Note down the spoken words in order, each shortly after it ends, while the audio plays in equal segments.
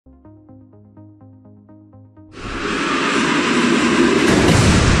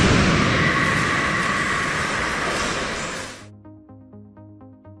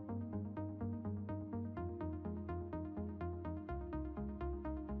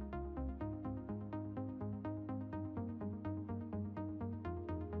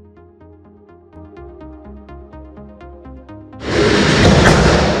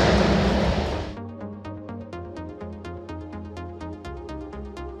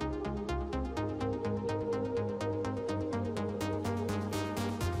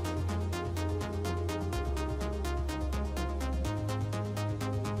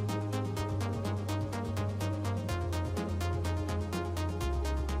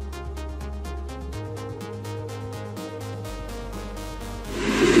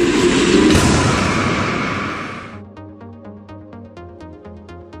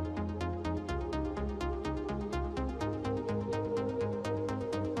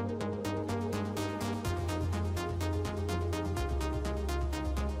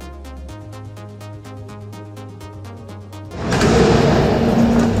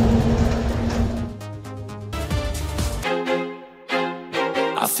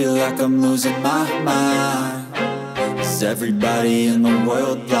I feel like I'm losing my mind. Is everybody in the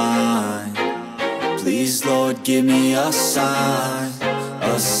world blind? Please, Lord, give me a sign,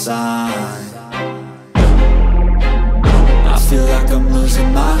 a sign. I feel like I'm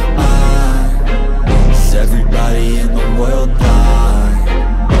losing my mind. Is everybody in the world blind?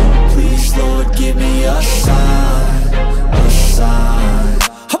 Please, Lord, give me a sign, a sign.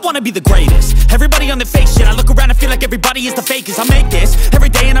 I wanna be the greatest. Everybody on the fake shit. I look around and feel like everybody is the fakest. I make this every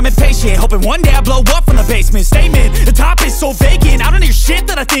day and I'm impatient, hoping one day I blow up from the basement. Statement, the top is so vacant. I don't hear shit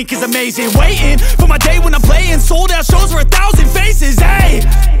that I think is amazing. Waiting for my day when I'm playing sold out shows for 1,000 faces. Hey,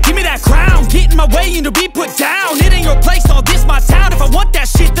 give me that crown, get in my way and to be put down. It ain't your place, all this my town. If I want that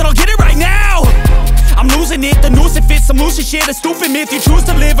shit, then I'll get it right now. I'm losing it, the noose it fits. I'm losing shit, a stupid myth. You choose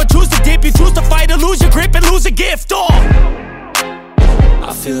to live or choose to dip. You choose to fight or lose your grip and lose a gift.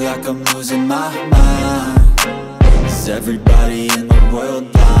 I feel like I'm losing my mind. Is everybody in the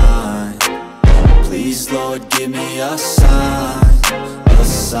world blind? Please, Lord, give me a sign, a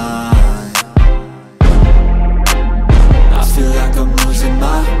sign. I feel like I'm losing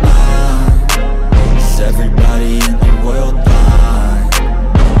my mind. Is everybody in the world blind?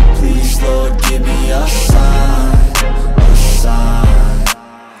 Please, Lord, give me a sign, a sign.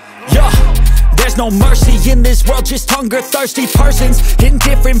 Yeah. There's no mercy in this world, just hunger-thirsty persons in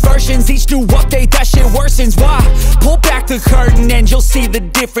different versions. Each new update, that shit worsens. Why? Pull back the curtain and you'll see the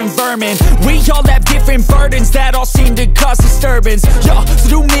different vermin. We all have different burdens that all seem to cause disturbance. Yo, so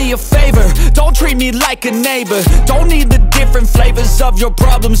do me a favor, don't treat me like a neighbor. Don't need the different flavors of your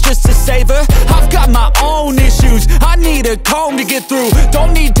problems just to savor. I've got my own issues, I need a comb to get through.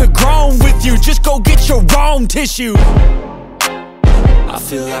 Don't need to groan with you, just go get your own tissue. I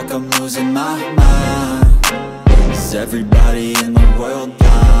feel like I'm losing my mind. Is everybody in the world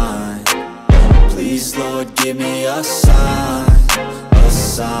blind? Please, Lord, give me a sign, a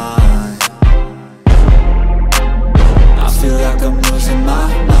sign. I feel like I'm losing my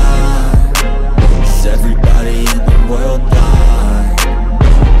mind. Is everybody in the world blind?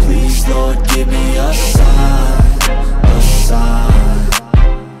 Please, Lord, give me a sign, a sign.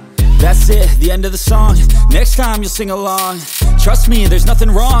 That's it, the end of the song. Next time you'll sing along. Trust me, there's nothing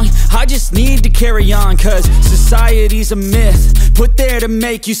wrong. I just need to carry on, cause society's a myth put there to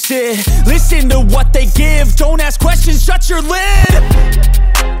make you sit. Listen to what they give. Don't ask questions, shut your lid.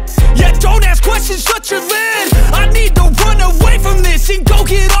 Yeah, don't ask questions, shut your lid. I need to run away from this and go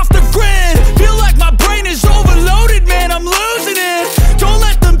get off the grid. Feel like my brain is overloaded, man, I'm losing it. Don't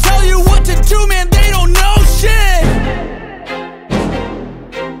let them tell you what to do, man, they don't know shit.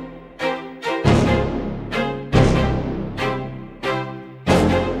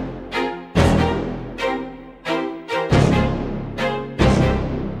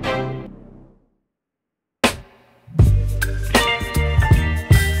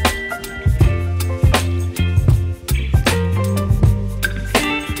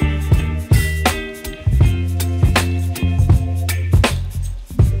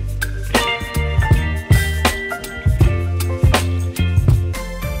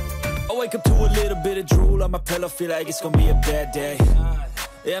 I feel like it's gonna be a bad day.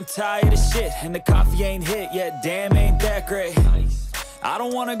 Yeah, I'm tired of shit and the coffee ain't hit yet. Damn, ain't that great. I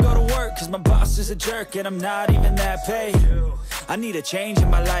don't wanna go to work cause my boss is a jerk and I'm not even that paid. I need a change in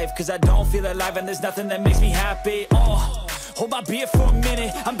my life cause I don't feel alive and there's nothing that makes me happy. Hold my beer for a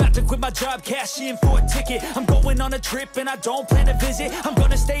minute. I'm about to quit my job, cash in for a ticket. I'm going on a trip and I don't plan to visit. I'm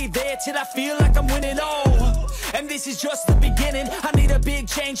gonna stay there till I feel like I'm winning. And this is just the beginning. I need a big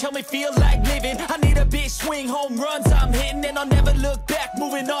change, help me feel like living. I need a big swing, home runs I'm hitting. And I'll never look back,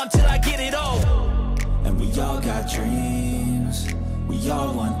 moving on till I get it all. And we all got dreams, we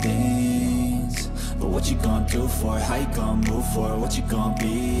all want things. But what you gonna do for it? How you gonna move for it? What you gonna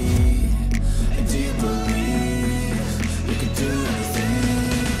be? And do you believe you can do anything?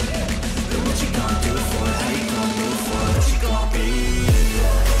 But what you gonna do for it? How you gonna move for it? What you gonna be?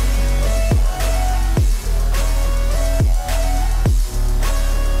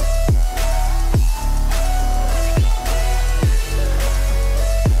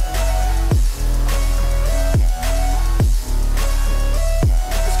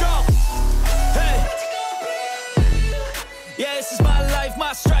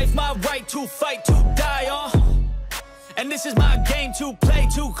 To fight, to die on. And this is my game to play,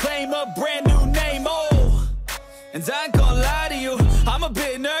 to claim a brand new name. And I ain't gonna lie to you, I'm a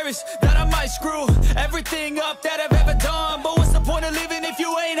bit nervous that I might screw everything up that I've ever done. But what's the point of living if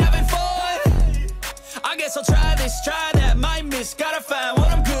you ain't having fun? I guess I'll try this, try that, might miss, gotta find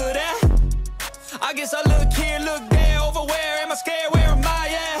what I'm good at. I guess I look here, look there, over where am I scared, where am I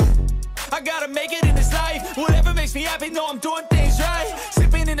at? I gotta make it in this life, whatever makes me happy, know I'm doing things right.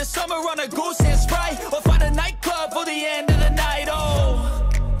 Sipping a goose and Sprite, or find a nightclub for the end of the night, oh.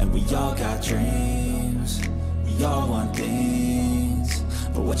 And we all got dreams, we all want things,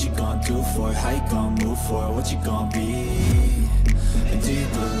 but what you gonna do for it? How you gonna move for it? What you gonna be?